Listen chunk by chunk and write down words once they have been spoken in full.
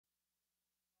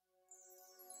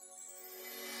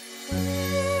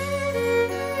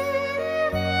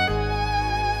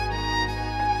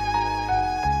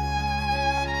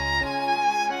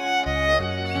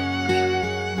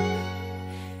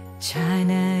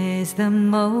is the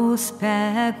most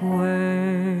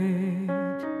backward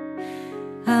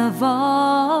of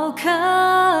all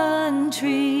countries.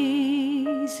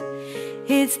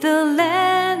 It's the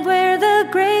land where the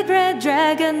great red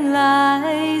dragon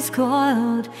lies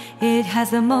coiled. It has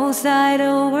the most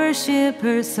idol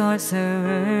worshippers, sorcerers,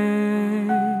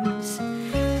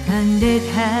 and it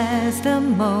has the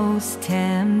most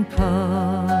temples.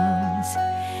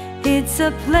 It's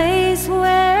a place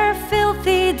where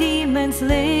filthy demons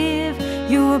live.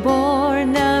 You were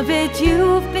born of it,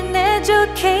 you've been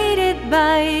educated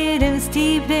by it, and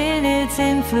steeped in its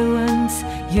influence.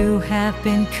 You have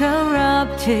been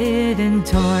corrupted and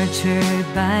tortured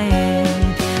by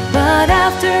it. But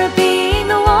after being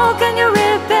awoken, you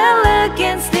rebel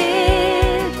against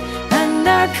it and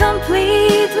are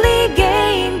completely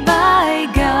gained by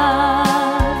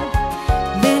God.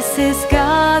 This is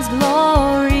God's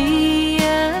glory,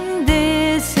 and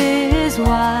this is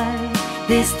why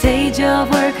this stage of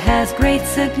work has great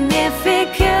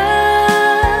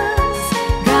significance.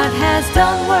 God has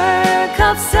done work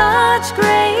of such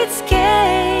great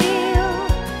scale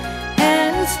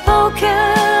and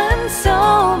spoken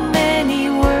so many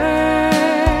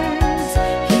words.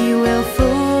 He will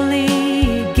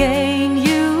fully gain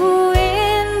you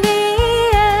in the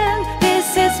end. This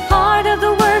is part of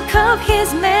the work of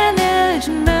His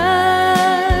management,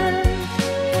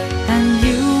 and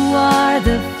you are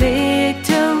the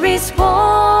victory spoils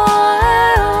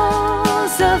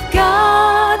of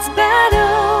God's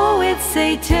battle with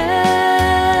Satan.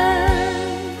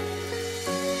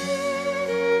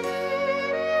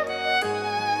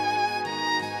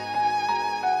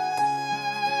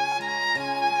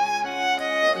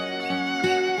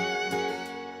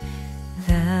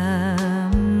 The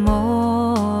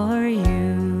more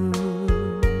you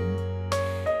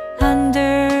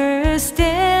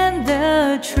understand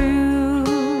the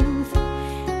truth,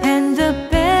 and the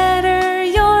better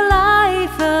your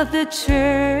life of the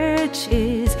church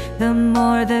is, the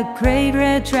more the great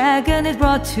red dragon is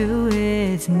brought to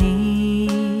its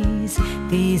knees.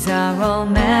 These are all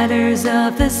matters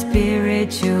of the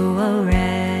spiritual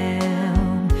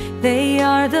realm. They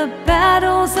are the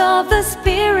battles of the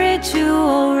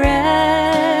spiritual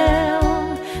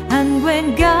realm. And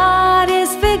when God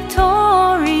is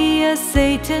victorious,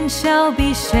 Satan shall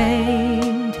be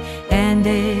shamed, and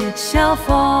it shall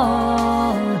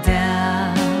fall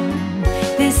down.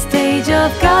 This stage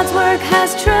of God's work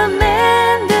has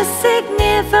tremendous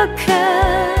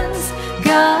significance.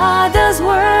 God does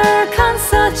work on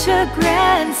such a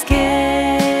grand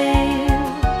scale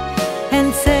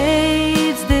and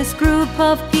saves this group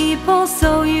of people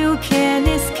so you can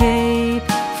escape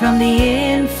from the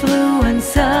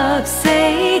influence of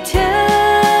Satan.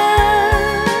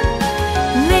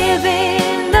 Live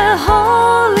in the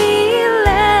Holy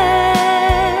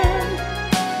Land,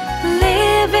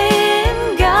 live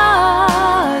in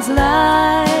God's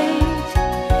light,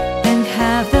 and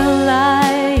have the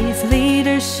light's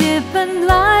leadership and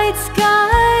light's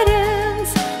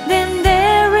guidance. Then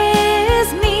there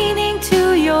is meaning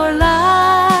to your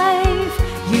life.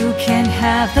 You can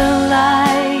have the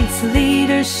light's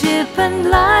leadership and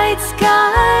light's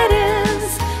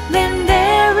guidance. Then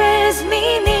there is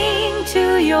meaning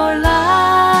to your life.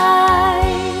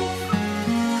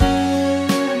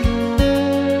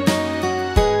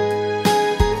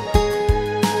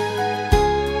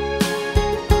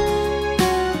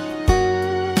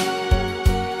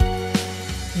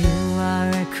 You are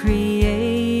a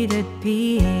created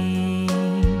being.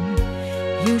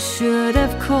 You should,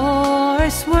 of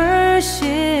course,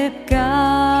 worship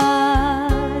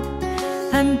God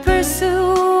and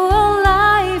pursue a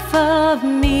life of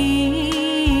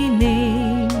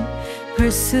meaning.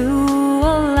 Pursue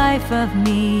a life of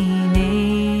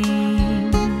meaning.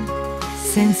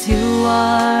 Since you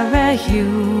are a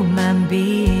human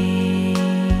being,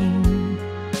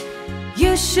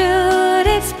 you should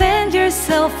expend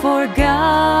yourself for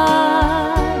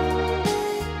God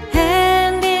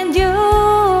and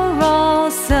endure all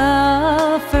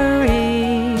suffering.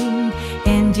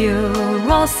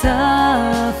 Endure all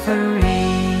suffering.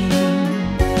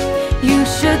 You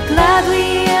should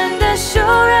gladly and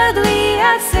assuredly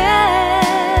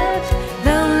accept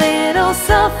the little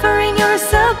suffering you're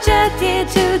subjected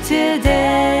to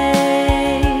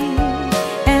today,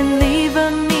 and live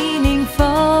a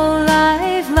meaningful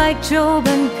life like Job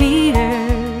and Peter,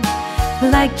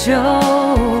 like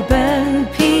Job and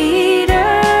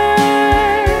Peter.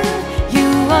 You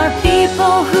are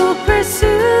people who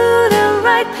pursue the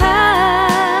right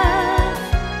path,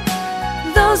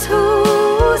 those who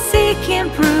seek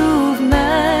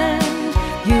improvement.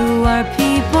 You are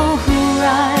people who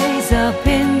rise up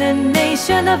in the name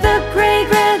nation of the great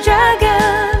red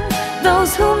dragon,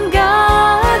 those whom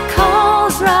God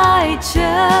calls righteous.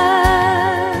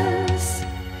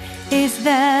 Is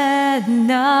that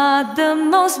not the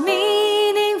most meaningful